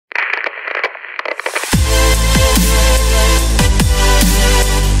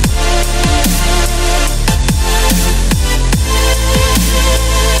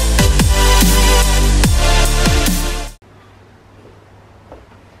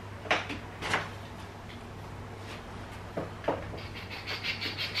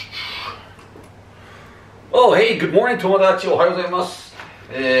Oh, hey, good morning, Tomodachi. Ohayou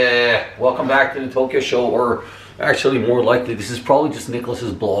gozaimasu. Welcome back to the Tokyo Show, or actually, more likely, this is probably just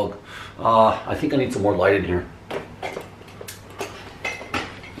Nicholas's blog. I think I need some more light in here.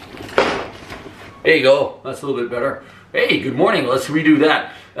 There you go. That's a little bit better. Hey, good morning. Let's redo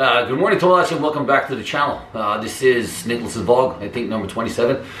that. Good morning, Tomodachi, and welcome back to the channel. This is Nicholas's vlog, I think number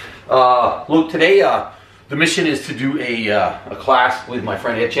 27. Look, today the mission is to do a class with my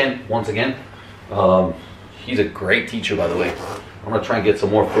friend Etienne once again. He's a great teacher, by the way. I'm going to try and get some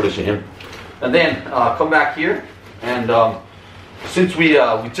more footage of him. And then come back here. And since we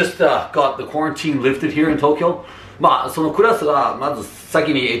just got the quarantine lifted here in Tokyo, まあそのクラスがまず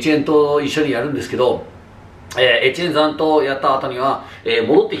先にエチェンと一緒にやるんですけど、エチェンさんとやった後には、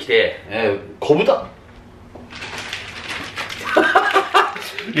戻ってきて、小豚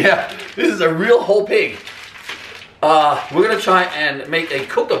Yeah, this is a real whole pig. We're gonna try and make a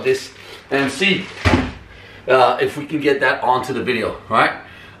cook of this and see if we can get that onto the video, right?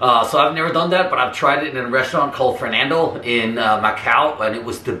 So I've never done that, but I've tried it in a restaurant called Fernando in Macau, and it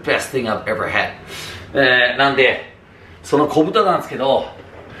was the best thing I've ever had. なんで、その小豚なんですけど、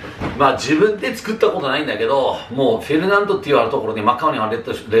まあ自分で作ったことないんだけど、もうフェルナンドっていうあるところでマカオにある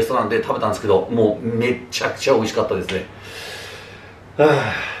レストランで食べたんですけど、もうめちゃくちゃ美味しかったですね。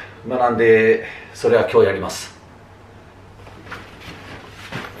まあなんで、それは今日やります。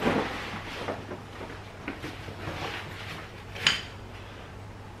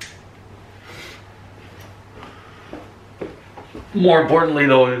More importantly,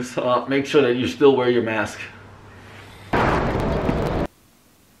 though, is make sure that you still wear your mask.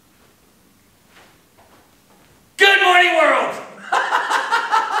 Good morning, world!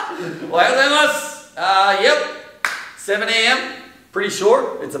 Ohayou gozaimasu! Yep, 7 a.m. Pretty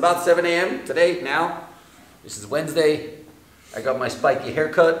sure. It's about 7 a.m. today, now. This is Wednesday. I got my spiky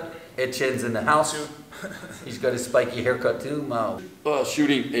haircut. Etienne's in the house. He's got his spiky haircut too.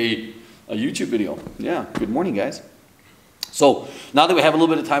 Shooting a YouTube video. Yeah, good morning, guys. So, now that we have a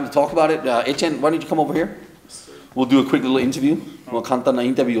little bit of time to talk about it, Etienne, why don't you come over here? We'll do a quick little interview. We'll 簡単なイ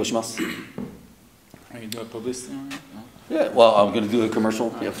ンタビューをします。Are you doing publicity on it? Yeah, well, I'm going to do a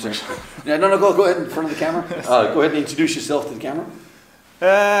commercial. Yeah, for sure. Yeah, no, go ahead in front of the camera. Go ahead and introduce yourself to the camera.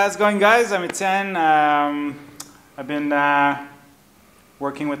 How's it going, guys? I'm Etienne. I've been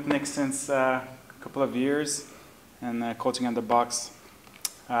working with Nick since a couple of years and coaching at the box.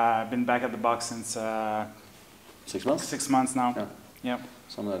 I've been back at the box since 6 months? 6 months now. Yeah.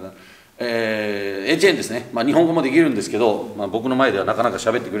 Something like that. エチェンですね、まあ、日本語もできるんですけど、まあ、僕の前ではなかなか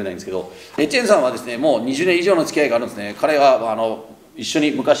喋ってくれないんですけど、エチェンさんはですね、もう20年以上の付き合いがあるんですね。彼は一緒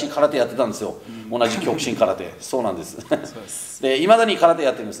に昔空手やってたんですよ。同じ極真空手。そうなんです。で、未だに空手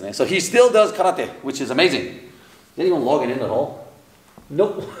やってるんですね。So he still does karate, which is amazing. Did anyone log in at all?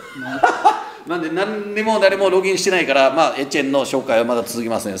 Nope. なんで何にも誰もログインしてないから、まあエチェンの紹介はまだ続き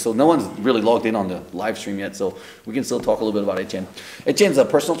ますね。So no one's really logged in on the live stream yet, so we can still talk a little bit about Etienne. Etienne's a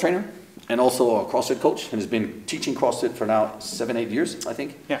personal trainer and also a CrossFit coach, and has been teaching CrossFit for now 7-8 years, I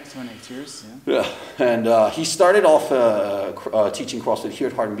think. Yeah, 7-8 years. Yeah, and he started off teaching CrossFit here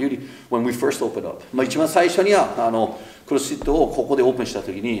at Heart and Beauty when we first opened up. まあ一番最初にはクロスフィットをここでオープンした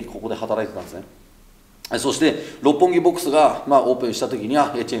時にここで働いてたんですね。そして六本木ボックスが、まあ、オープンした時に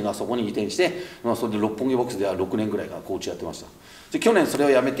はエチェンがそこに移転して、まあ、それで六本木ボックスでは6年ぐらいがコーチやってました。で去年それを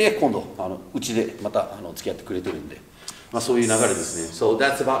やめて今度うちでまた付き合ってくれてるんで、まあ、そういう流れですね。So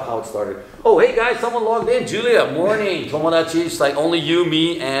that's about how it started. Oh, hey guys, someone logged in. Julia, morning. Tomodachi, it's like only you,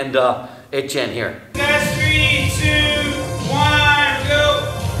 me, and Etienne here. Guys, 3, 2, 1, go!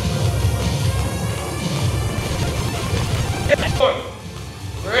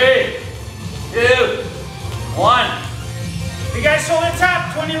 3, 2, 1. You guys shoulder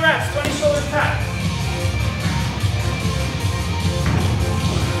tap, 20 reps, 20 shoulder tap.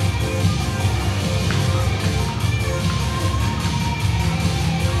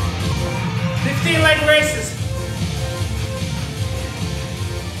 Leg races.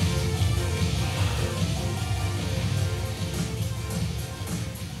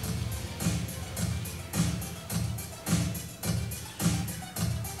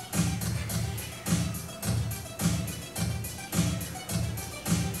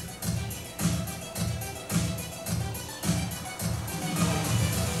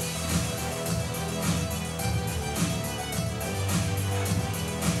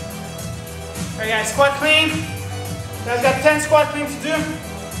 Alright guys, squat clean. You guys got 10 squat cleans to do.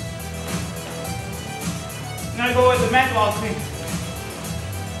 I'm gonna go with the mat wall clean.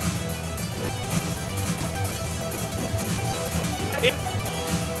 Here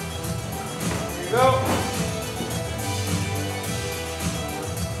you go.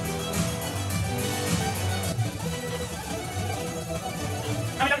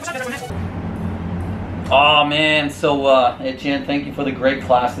 man. So, Etienne, thank you for the great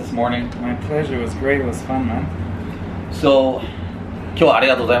class this morning. My pleasure. It was great. It was fun, man. So, 今日はあり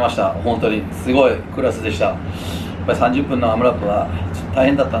がとうございました。本当にすごいクラスでした。やっぱり30分のアムラップはちょっと大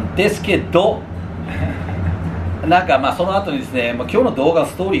変だったんですけど、なんかまあその後にですね、まあ、今日の動画の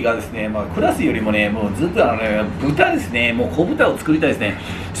ストーリーがですね、まあ、クラスよりもね、もうずっと豚ですね、もう小豚を作りたいですね。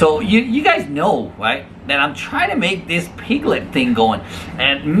So you guys know, right, that I'm trying to make this piglet thing going,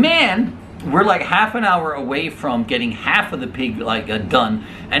 and man, we're like half an hour away from getting half of the pig like done,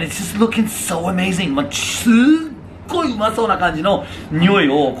 and it's just looking so amazing. まあすっごいうまそうな感じの匂い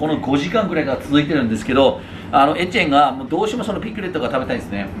をこの5時間ぐらいから続いてるんですけど、エッチェンがもうどうしてもそのピクレットが食べたいで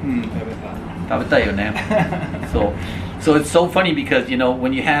すね。食べたいよね。So it's so funny because you know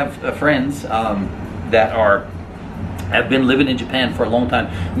when you have friends that have been living in Japan for a long time,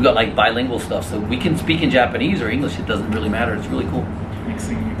 we got like bilingual stuff, so we can speak in Japanese or English. It doesn't really matter. It's really cool.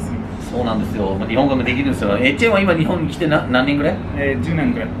 Mixing. そうなんですよ。日本語もできるんですよ。エッチェンは今日本に来て何年ぐらい？10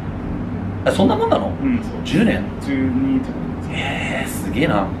年ぐらい。あ、そんなもんなの？うん、そう。10年12とか。すげえ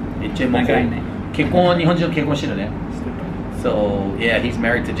な。エッチェンも長いね。結婚は日本人と結婚してるね。So yeah, he's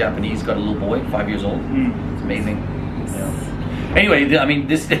married to Japanese, got a little boy, 5 years old. It's amazing. Yeah. Anyway, I mean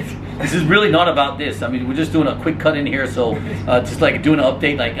this is really not about this. I mean we're just doing a quick cut in here, so just like doing an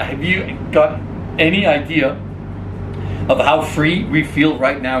update. Like, have you got any idea of how free we feel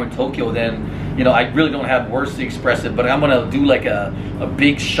right now in Tokyo? Then you know I really don't have words to express it, but I'm gonna do like a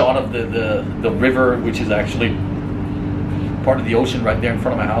big shot of the river, which is actually part of the ocean right there in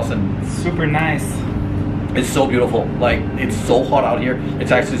front of my house, and super nice. It's so beautiful. Like, it's so hot out here.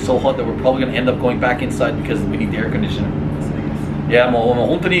 It's actually so hot that we're probably going to end up going back inside because we need the air conditioner. いやもう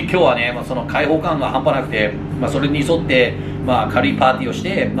本当に今日はね、まあ、その開放感が半端なくて、まあ、それに沿って、まあ、軽いパーティーをし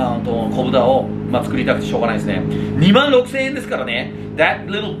て、まあ、小豚を、まあ、作りたくてしょうがないですね。26,000円ですからね。That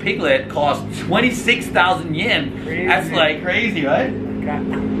little piglet cost 26,000 yen. That's like crazy, right?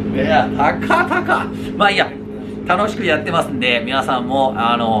 Yeah, 高。まあいいや、楽しくやってますんで、皆さんも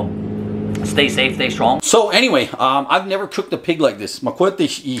Stay safe, stay strong. So anyway, I've never cooked a pig like this. まあこうやって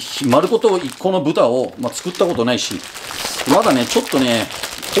丸ごと1個の豚を、まあ、作ったことないし、まだねちょっとね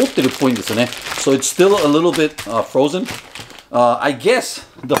凍ってるっぽいんですよね。So it's still a little bit frozen. I guess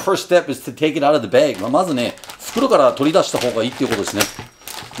the first step is to take it out of the bag. まずね袋から取り出した方がいいっていうことですね。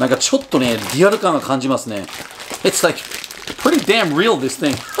なんかちょっとねリアル感が感じますね。It's like pretty damn real, this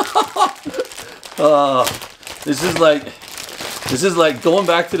thing. This is like going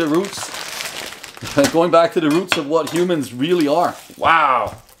back to the roots. Going back to the roots of what humans really are.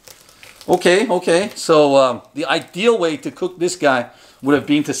 Wow. Okay. So the ideal way to cook this guy would have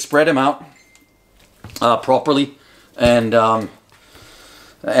been to spread him out properly, and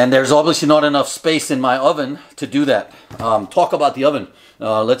there's obviously not enough space in my oven to do that. Talk about the oven.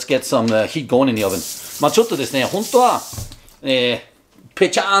 Let's get some heat going in the oven. まあちょっとですね、本当はペ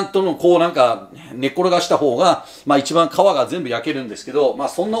チャーンとのこうなんか寝っ転がした方が、まあ、一番皮が全部焼けるんですけど、まあ、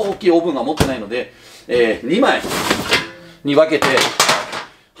そんな大きいオーブンが持ってないので、2枚に分けて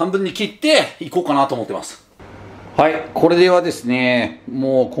半分に切っていこうかなと思ってます。はい、これではですね、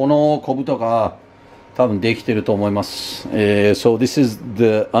もうこの小豚が多分できてると思います。So this is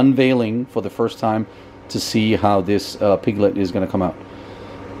the unveiling for the first time to see how this piglet is going to come out.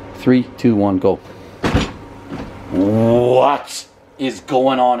 3, 2, 1, go. What is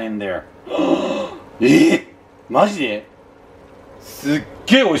going on in there? マジですっ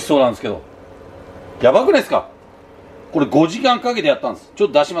げえ美味しそうなんですけど、やばくないですか？これ5時間かけてやったんです。ちょっ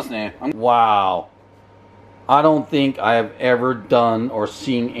と出しますね。Wow. I don't think I have ever done or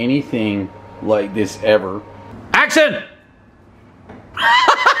seen anything like this ever. Action!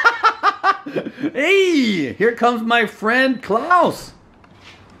 Hey, here comes my friend Klaus.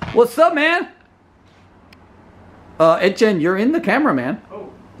 What's up, man? Etienne, you're in the camera, man. Oh.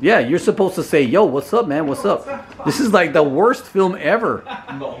 Yeah, you're supposed to say, yo, what's up, man? What's up? This is like the worst film ever.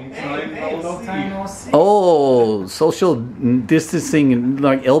 Long time no see. Oh, social distancing and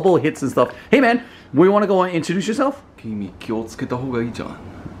like elbow hits and stuff. Hey, man, we want to go and introduce yourself? 筋に気をつけた方がいいじゃん。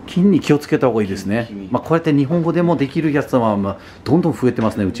筋に気をつけた方がいいですね。まあこうやって日本語でもできるやつはまあどんどん増えて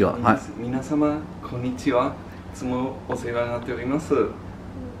ますね、うちは。はい。皆様こんにちは。いつもお世話になっております。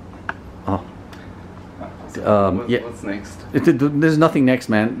あ。Yeah. What's next? There's nothing next,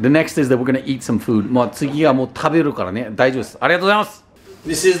 man. The next is that we're gonna eat some food. まあ次はもう食べるからね。大丈夫です。ありがとうございます。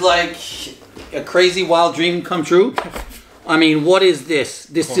This is like a crazy wild dream come true. I mean, what is this?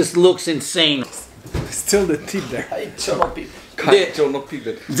 This just looks insane. Still the teeth there. 会長のピ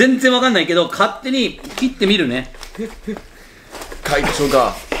グレット。全然わかんないけど勝手に切ってみるね。会長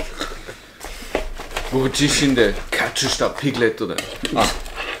が僕自身でキャッチしたピグレットだよ。あ、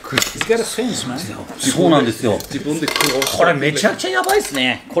He's got a finish, man. そうなんですよ。自分で苦労した。これめちゃくちゃやばいっす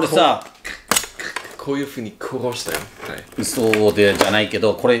ね。これさ、こういうふうに苦労したよ。はい。そうでじゃないけ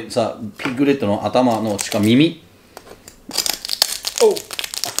ど、これさ、ピグレットの頭のしか耳。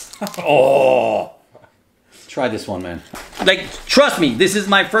Oh, try this one, man. Like, trust me, this is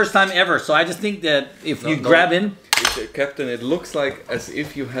my first time ever. So I just think that if you grab in, Captain, it looks like as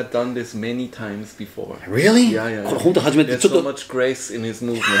if you had done this many times before. really? Yeah, yeah. これ本当初めて There's ちょっ so と much grace in his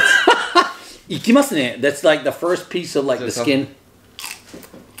movements. いきますね。That's like the first piece of like the skin.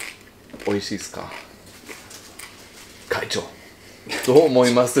 美味しいですか会長どう思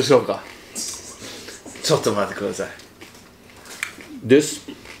いますでしょうかちょっと待ってください This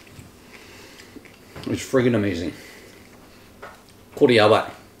is friggin' amazing. これやば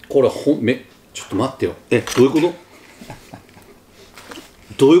い。これちょっと待ってよ。どういうこと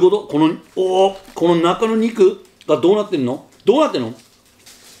どういうことこのこの中の肉がどうなってんのどうなってんの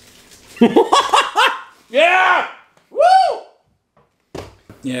Yeah! Woo!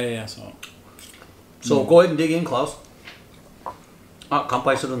 Yeah, So go ahead and dig in, Klaus. あ、乾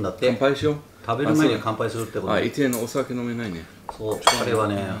杯するんだって。乾杯しよう食べる前には乾杯するってこと。イテのお酒飲めないねそう、彼は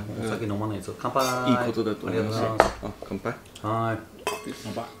ね、お酒飲まないですよ。乾杯。いいことだと思いますありがとうございます。乾杯はい。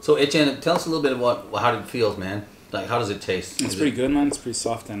So Etienne, tell us a little bit about how it feels, man. Like, how does it taste? it's pretty good, man. It's pretty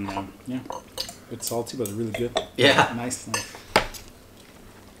soft and yeah, it's salty, but really good. Yeah. Nice.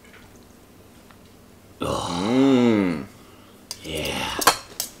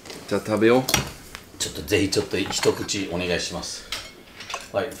 じゃあ食べようちょっとぜひちょっと一口お願いします。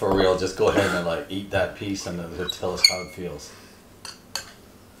Like for real, just go ahead and like eat that piece and then tell us how it feels.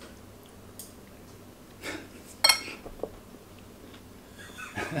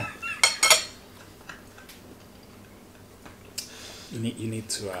 You need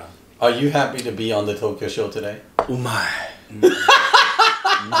to. Are you happy to be on the Tokyo show today? うまい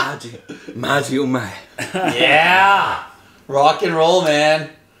マジうまい Yeah! Rock and roll,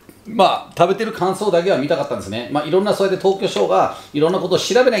 man! まあ食べてる感想だけは見たかったんですね。まあいろんなそうやって東京ショーがいろんなことを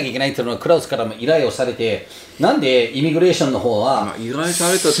調べなきゃいけないっていうのがクラウスからも依頼をされて、なんでイミグレーションの方は依頼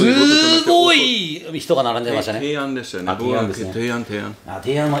されたということじゃなくてすごい人が並んでましたね。提案でしたよね提案ですね。提案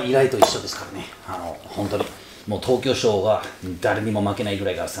提案は依頼と一緒ですからね。本当にもう東京ショーが誰にも負けないぐ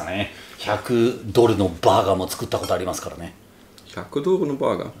らいからね。$100のバーガーも作ったことありますからね。$100の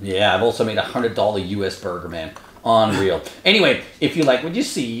バーガー Yeah, I've also made a $100 US burger, man. Unreal. Anyway, if you like what you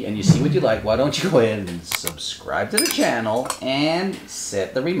see and you see what you like, why don't you go ahead and subscribe to the channel and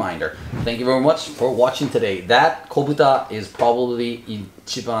set the reminder. Thank you very much for watching today. That 小豚 is probably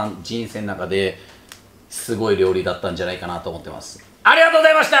一番人生の中ですごい料理だったんじゃないかなと思ってます。ありがとうご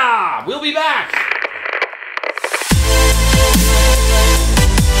ざいました We'll be back!